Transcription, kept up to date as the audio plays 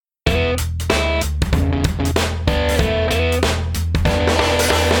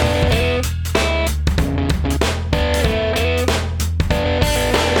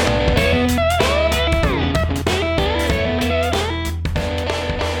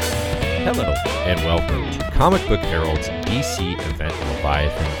Hello, and welcome to Comic Book Herald's DC Event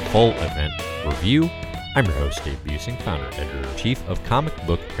Leviathan Full Event Review. I'm your host, Dave Busing, founder and editor-in-chief of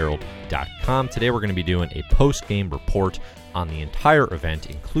comicbookherald.com. Today we're going to be doing a post-game report on the entire event,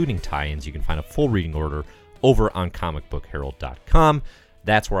 including tie-ins. You can find a full reading order over on comicbookherald.com.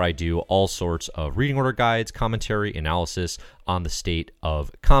 That's where I do all sorts of reading order guides, commentary, analysis on the state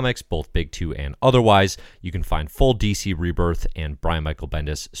of comics, both Big Two and otherwise. You can find full DC Rebirth and Brian Michael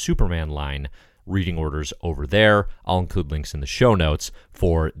Bendis Superman line reading orders over there. I'll include links in the show notes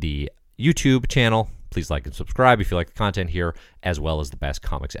for the YouTube channel. Please like and subscribe if you like the content here, as well as the Best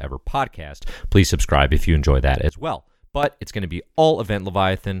Comics Ever podcast. Please subscribe if you enjoy that as well. But it's going to be all Event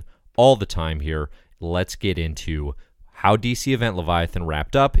Leviathan all the time here. Let's get into how DC Event Leviathan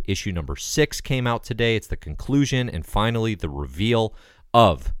wrapped up. Issue number 6 came out today. It's the conclusion and finally the reveal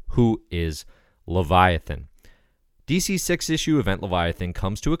of who is Leviathan. DC's 6-issue Event Leviathan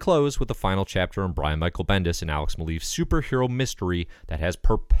comes to a close with the final chapter in Brian Michael Bendis and Alex Maleev's superhero mystery that has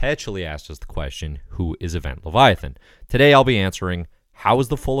perpetually asked us the question, who is Event Leviathan? Today I'll be answering, how is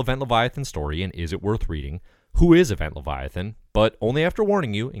the full Event Leviathan story and is it worth reading? Who is Event Leviathan? But only after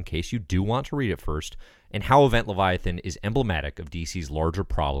warning you, in case you do want to read it first, and how Event Leviathan is emblematic of DC's larger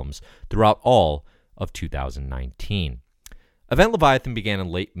problems throughout all of 2019. Event Leviathan began in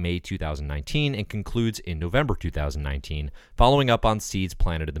late May 2019 and concludes in November 2019, following up on seeds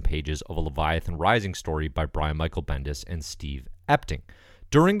planted in the pages of a Leviathan Rising story by Brian Michael Bendis and Steve Epting.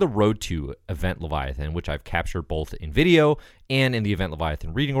 During the Road to Event Leviathan, which I've captured both in video and in the Event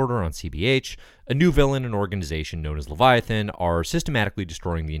Leviathan reading order on CBH, a new villain and organization known as Leviathan are systematically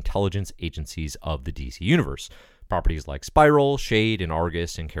destroying the intelligence agencies of the DC Universe. Properties like Spiral, Shade, and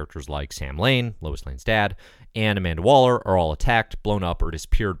Argus, and characters like Sam Lane, Lois Lane's dad, and Amanda Waller are all attacked, blown up, or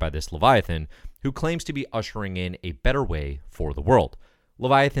disappeared by this Leviathan, who claims to be ushering in a better way for the world.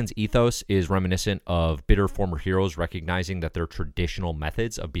 Leviathan's ethos is reminiscent of bitter former heroes recognizing that their traditional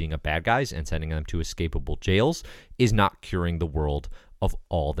methods of beating up bad guys and sending them to escapable jails is not curing the world of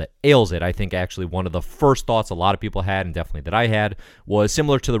all that ails it. I think actually one of the first thoughts a lot of people had, and definitely that I had, was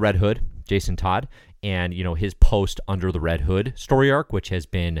similar to the Red Hood, Jason Todd, and his post Under the Red Hood story arc, which has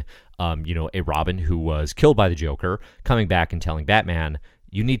been a Robin who was killed by the Joker coming back and telling Batman,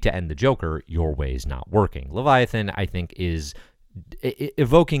 you need to end the Joker, your way is not working. Leviathan, I think, is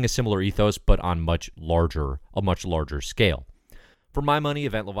evoking a similar ethos, but on a much larger scale. For my money,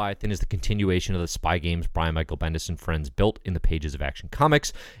 Event Leviathan is the continuation of the spy games Brian Michael Bendis and friends built in the pages of Action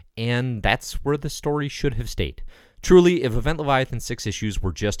Comics, and that's where the story should have stayed. Truly, if Event Leviathan's 6 issues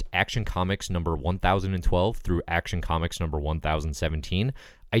were just Action Comics number 1012 through Action Comics number 1017,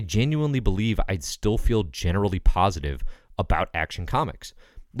 I genuinely believe I'd still feel generally positive about Action Comics.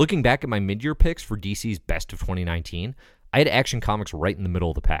 Looking back at my mid-year picks for DC's Best of 2019, I had Action Comics right in the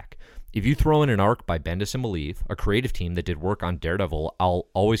middle of the pack. If you throw in an arc by Bendis and Maleev, a creative team that did work on Daredevil I'll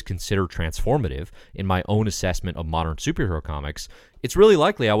always consider transformative in my own assessment of modern superhero comics, it's really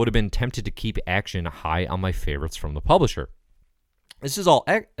likely I would have been tempted to keep Action high on my favorites from the publisher. This is all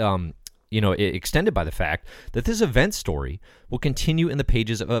extended by the fact that this event story will continue in the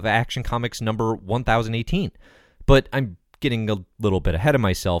pages of Action Comics number 1018. But I'm getting a little bit ahead of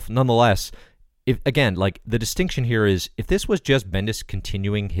myself. Nonetheless, the distinction here is, if this was just Bendis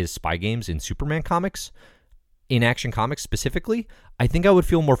continuing his spy games in Superman comics, in Action Comics specifically, I think I would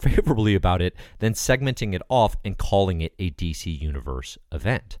feel more favorably about it than segmenting it off and calling it a DC Universe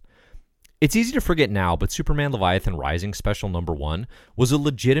event. It's easy to forget now, but Superman Leviathan Rising Special Number 1 was a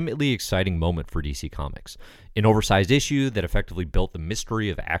legitimately exciting moment for DC Comics. An oversized issue that effectively built the mystery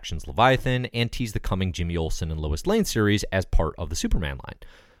of Action's Leviathan and teased the coming Jimmy Olsen and Lois Lane series as part of the Superman line.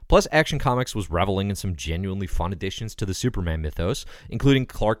 Plus, Action Comics was reveling in some genuinely fun additions to the Superman mythos, including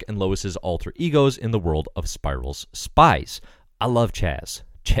Clark and Lois's alter egos in the world of Spiral's spies. I love Chaz.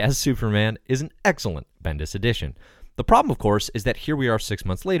 Chaz Superman is an excellent Bendis addition. The problem, of course, is that here we are 6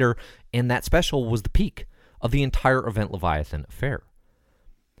 months later, and that special was the peak of the entire Event Leviathan affair.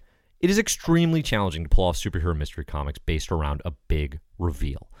 It is extremely challenging to pull off superhero mystery comics based around a big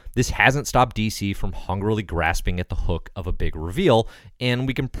reveal. This hasn't stopped DC from hungrily grasping at the hook of a big reveal, and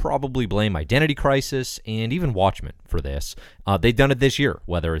we can probably blame Identity Crisis and even Watchmen for this. They've done it this year,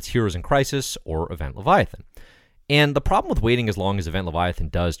 whether it's Heroes in Crisis or Event Leviathan. And the problem with waiting as long as Event Leviathan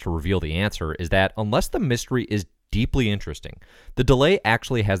does to reveal the answer is that unless the mystery is deeply interesting, the delay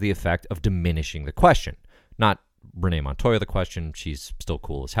actually has the effect of diminishing the question. Not Renee Montoya the question, she's still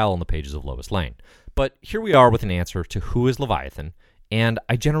cool as hell on the pages of Lois Lane. But here we are with an answer to who is Leviathan, and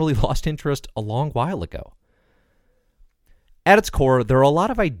I generally lost interest a long while ago. At its core, there are a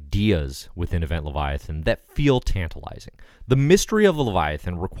lot of ideas within Event Leviathan that feel tantalizing. The mystery of the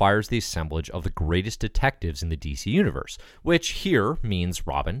Leviathan requires the assemblage of the greatest detectives in the DC universe, which here means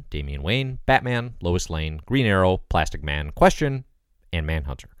Robin, Damian Wayne, Batman, Lois Lane, Green Arrow, Plastic Man, Question, and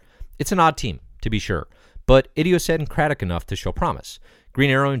Manhunter. It's an odd team, to be sure, but idiosyncratic enough to show promise. Green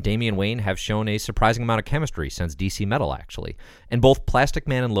Arrow and Damian Wayne have shown a surprising amount of chemistry since DC Metal, actually, and both Plastic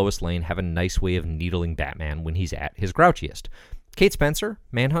Man and Lois Lane have a nice way of needling Batman when he's at his grouchiest. Kate Spencer,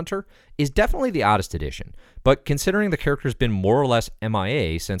 Manhunter, is definitely the oddest addition, but considering the character's been more or less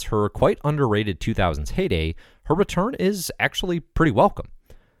MIA since her quite underrated 2000s heyday, her return is actually pretty welcome.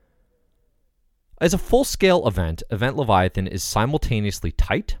 As a full-scale event, Event Leviathan is simultaneously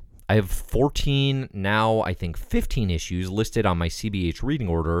tight. I have 14, now I think 15 issues listed on my CBH reading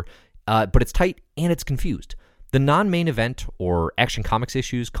order, but it's tight and it's confused. The non-main event or Action Comics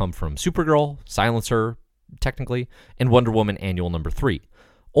issues come from Supergirl, Silencer, technically, and Wonder Woman Annual number 3.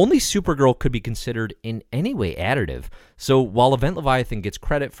 Only Supergirl could be considered in any way additive, so while Event Leviathan gets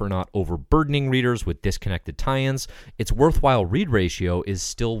credit for not overburdening readers with disconnected tie-ins, its worthwhile read ratio is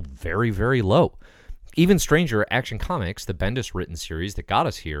still very, very low. Even stranger, Action Comics, the Bendis written series that got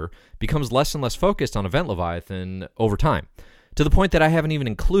us here, becomes less and less focused on Event Leviathan over time, to the point that I haven't even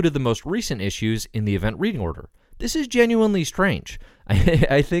included the most recent issues in the event reading order. This is genuinely strange.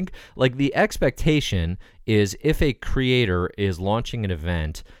 I think the expectation is if a creator is launching an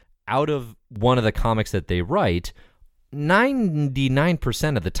event out of one of the comics that they write,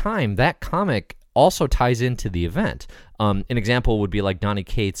 99% of the time that comic also ties into the event. An example would be like Donny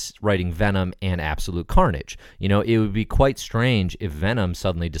Cates writing Venom and Absolute Carnage. It would be quite strange if Venom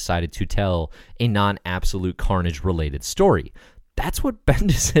suddenly decided to tell a non-Absolute Carnage related story. That's what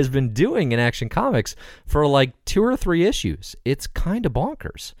Bendis has been doing in Action Comics for 2 or 3 issues. It's kind of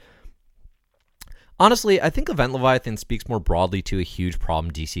bonkers. Honestly, I think Event Leviathan speaks more broadly to a huge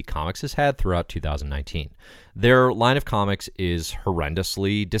problem DC Comics has had throughout 2019. Their line of comics is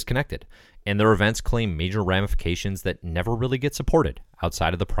horrendously disconnected, and their events claim major ramifications that never really get supported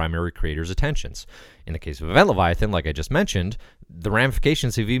outside of the primary creator's attentions. In the case of Event Leviathan, like I just mentioned, the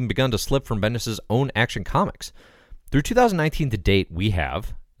ramifications have even begun to slip from Bendis' own Action Comics. Through 2019 to date, we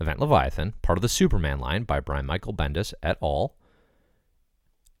have Event Leviathan, part of the Superman line by Brian Michael Bendis et al.,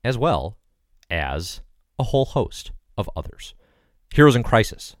 as well as a whole host of others. Heroes in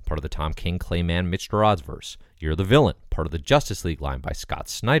Crisis, part of the Tom King Clayman Mitch Gerads verse. You're the Villain, part of the Justice League line by Scott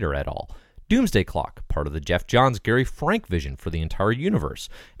Snyder et al. Doomsday Clock, part of the Jeff Johns Gary Frank vision for the entire universe,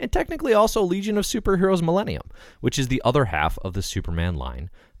 and technically also Legion of Superheroes Millennium, which is the other half of the Superman line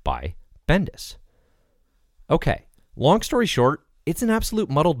by Bendis. Okay, long story short, it's an absolute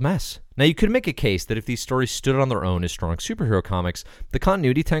muddled mess. Now, you could make a case that if these stories stood on their own as strong superhero comics, the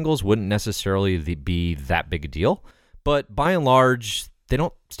continuity tangles wouldn't necessarily be that big a deal, but by and large, they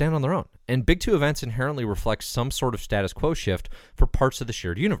don't stand on their own. And Big Two events inherently reflect some sort of status quo shift for parts of the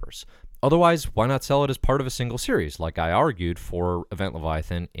shared universe. Otherwise, why not sell it as part of a single series, like I argued for Event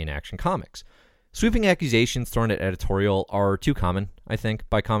Leviathan in Action Comics? Sweeping accusations thrown at editorial are too common, I think,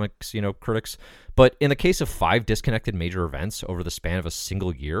 by comics, critics. But in the case of 5 disconnected major events over the span of a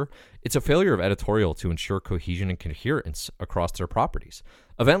single year, it's a failure of editorial to ensure cohesion and coherence across their properties.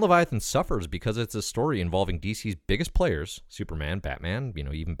 Event Leviathan suffers because it's a story involving DC's biggest players, Superman, Batman,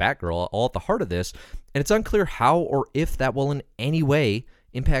 even Batgirl, all at the heart of this, and it's unclear how or if that will in any way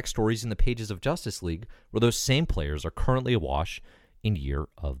impact stories in the pages of Justice League, where those same players are currently awash in Year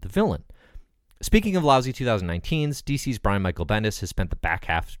of the Villain. Speaking of lousy 2019s, DC's Brian Michael Bendis has spent the back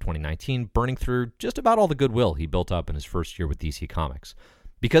half of 2019 burning through just about all the goodwill he built up in his first year with DC Comics.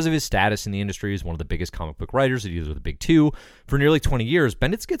 Because of his status in the industry as one of the biggest comic book writers at either of the Big Two, for nearly 20 years,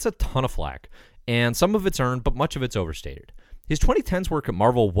 Bendis gets a ton of flack, and some of it's earned, but much of it's overstated. His 2010s work at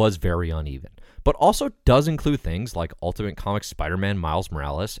Marvel was very uneven, but also does include things like Ultimate Comics Spider-Man Miles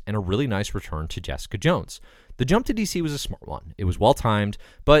Morales and a really nice return to Jessica Jones. The jump to DC was a smart one. It was well-timed,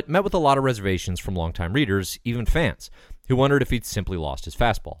 but met with a lot of reservations from longtime readers, even fans, who wondered if he'd simply lost his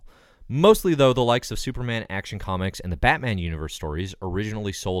fastball. Mostly, though, the likes of Superman Action Comics and the Batman universe stories,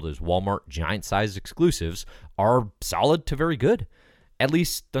 originally sold as Walmart giant-sized exclusives, are solid to very good, at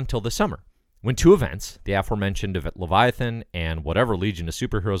least until this summer, when 2 events, the aforementioned Leviathan and whatever Legion of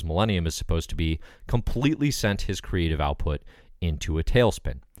Superheroes Millennium is supposed to be, completely sent his creative output into a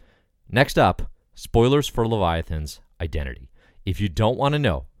tailspin. Next up, spoilers for Leviathan's identity. If you don't want to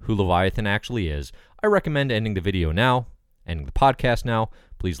know who Leviathan actually is, I recommend ending the video now, ending the podcast now.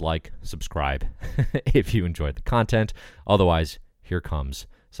 Please like, subscribe if you enjoyed the content. Otherwise, here comes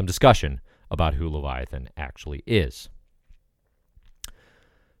some discussion about who Leviathan actually is.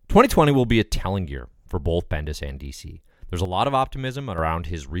 2020 will be a telling year for both Bendis and DC. There's a lot of optimism around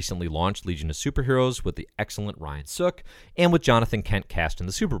his recently launched Legion of Superheroes with the excellent Ryan Sook and with Jonathan Kent cast in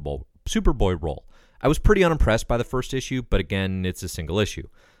the Superboy role. I was pretty unimpressed by the first issue, but again, it's a single issue.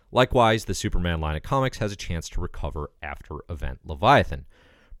 Likewise, the Superman line of comics has a chance to recover after Event Leviathan.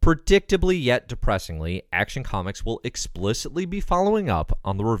 Predictably yet depressingly, Action Comics will explicitly be following up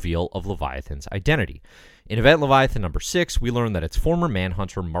on the reveal of Leviathan's identity. In Event Leviathan number 6, we learn that it's former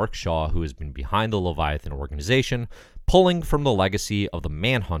Manhunter Mark Shaw who has been behind the Leviathan organization, pulling from the legacy of the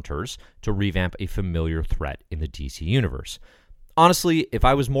Manhunters to revamp a familiar threat in the DC universe. Honestly, if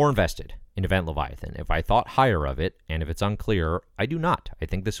I was more invested in Event Leviathan, if I thought higher of it, and if it's unclear, I do not. I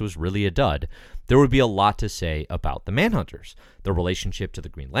think this was really a dud. There would be a lot to say about the Manhunters, their relationship to the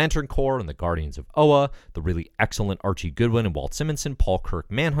Green Lantern Corps and the Guardians of Oa, the really excellent Archie Goodwin and Walt Simonson Paul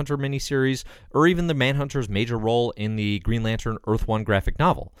Kirk Manhunter miniseries, or even the Manhunters' major role in the Green Lantern Earth 1 graphic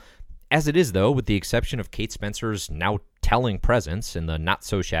novel. As it is, though, with the exception of Kate Spencer's now telling presence in the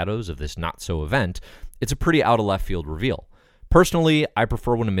not-so-shadows of this not-so event, it's a pretty out-of-left-field reveal. Personally, I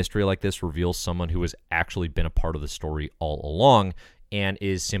prefer when a mystery like this reveals someone who has actually been a part of the story all along and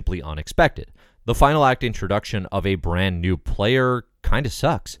is simply unexpected. The final act introduction of a brand new player kind of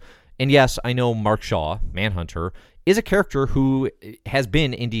sucks. And yes, I know Mark Shaw, Manhunter, is a character who has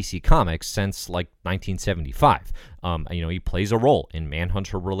been in DC Comics since like 1975. He plays a role in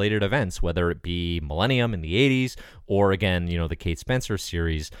Manhunter-related events, whether it be Millennium in the 80s or, again, the Kate Spencer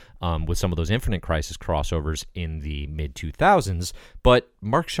series with some of those Infinite Crisis crossovers in the mid-2000s. But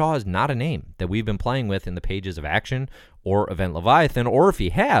Mark Shaw is not a name that we've been playing with in the pages of Action or Event Leviathan, or if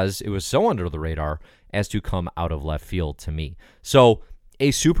he has, it was so under the radar as to come out of left field to me. So a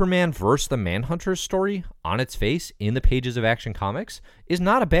Superman vs. the Manhunters story on its face in the pages of Action Comics is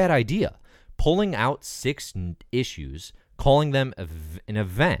not a bad idea. Pulling out 6 issues, calling them an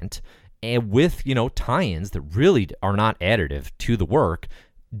event, and with, tie-ins that really are not additive to the work,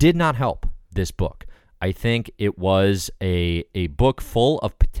 did not help this book. I think it was a book full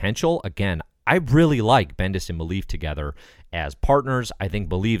of potential. Again, I really like Bendis and Maleev together as partners. I think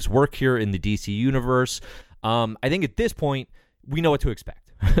Maleev's work here in the DC universe, I think at this point, we know what to expect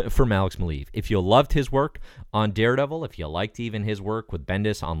from Alex Maleev. If you loved his work on Daredevil, if you liked even his work with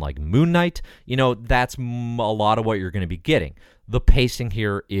Bendis on like Moon Knight, that's a lot of what you're going to be getting. The pacing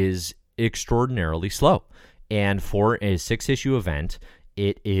here is extraordinarily slow. And for a 6-issue event,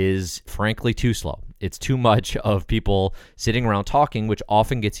 it is frankly too slow. It's too much of people sitting around talking, which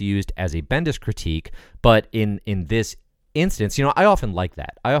often gets used as a Bendis critique. But in this instance, I often like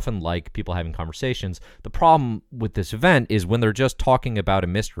that. I often like people having conversations. The problem with this event is when they're just talking about a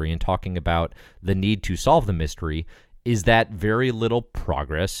mystery and talking about the need to solve the mystery, is that very little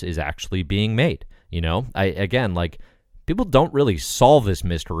progress is actually being made. People don't really solve this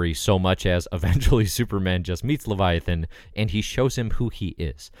mystery so much as eventually Superman just meets Leviathan and he shows him who he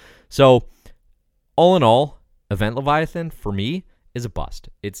is. So, all in all, Event Leviathan, for me, is a bust.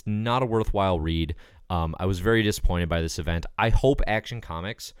 It's not a worthwhile read. I was very disappointed by this event. I hope Action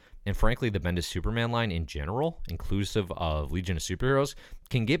Comics, and frankly the Bendis Superman line in general, inclusive of Legion of Superheroes,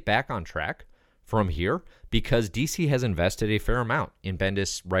 can get back on track from here, because DC has invested a fair amount in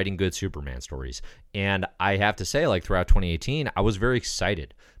Bendis writing good Superman stories. And I have to say, throughout 2018, I was very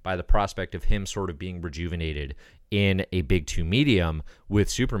excited by the prospect of him sort of being rejuvenated in a Big 2 medium with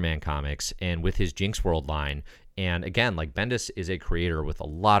Superman comics and with his Jinx World line. And again, Bendis is a creator with a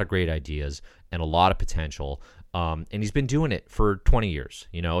lot of great ideas and a lot of potential. And he's been doing it for 20 years.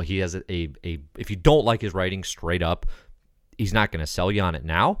 He has if you don't like his writing straight up, he's not going to sell you on it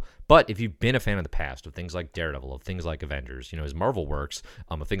now. But if you've been a fan of the past, of things like Daredevil, of things like Avengers, his Marvel works,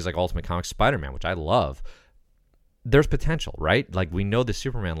 of things like Ultimate Comics Spider-Man, which I love, there's potential, right? We know the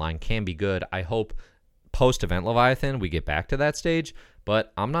Superman line can be good. I hope post-Event Leviathan we get back to that stage,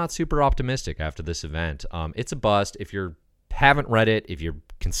 but I'm not super optimistic after this event. It's a bust. If you haven't read it, if you're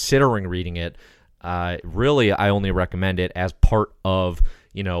considering reading it, really I only recommend it as part of,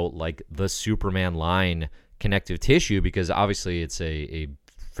 the Superman line connective tissue, because obviously it's a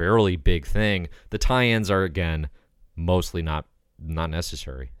fairly big thing. The tie-ins are, again, mostly not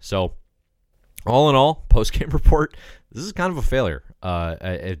necessary. So all in all, post-game report, this is kind of a failure.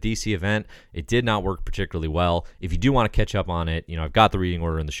 A DC event, it did not work particularly well. If you do want to catch up on it, I've got the reading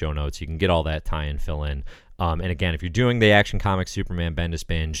order in the show notes. You can get all that tie-in, fill in. And again, if you're doing the Action Comics Superman Bendis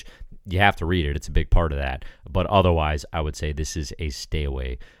binge, you have to read it. It's a big part of that. But otherwise, I would say this is a stay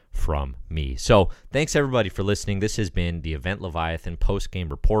away from me. So thanks everybody for listening. This has been the Event Leviathan post-game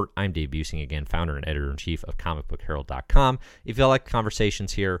report. I'm Dave Busing, again, founder and editor-in-chief of comicbookherald.com. If you like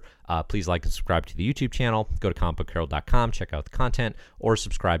conversations here, please like and subscribe to the YouTube channel. Go to comicbookherald.com, check out the content, or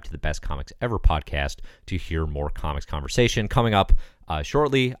subscribe to the Best Comics Ever podcast to hear more comics conversation. Coming up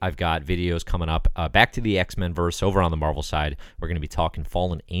shortly, I've got videos coming up back to the X-Men verse over on the Marvel side. We're going to be talking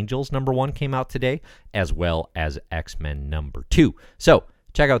Fallen Angels #1 came out today, as well as X-Men #2. So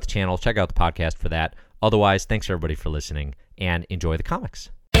check out the channel, check out the podcast for that. Otherwise, thanks everybody for listening, and enjoy the comics.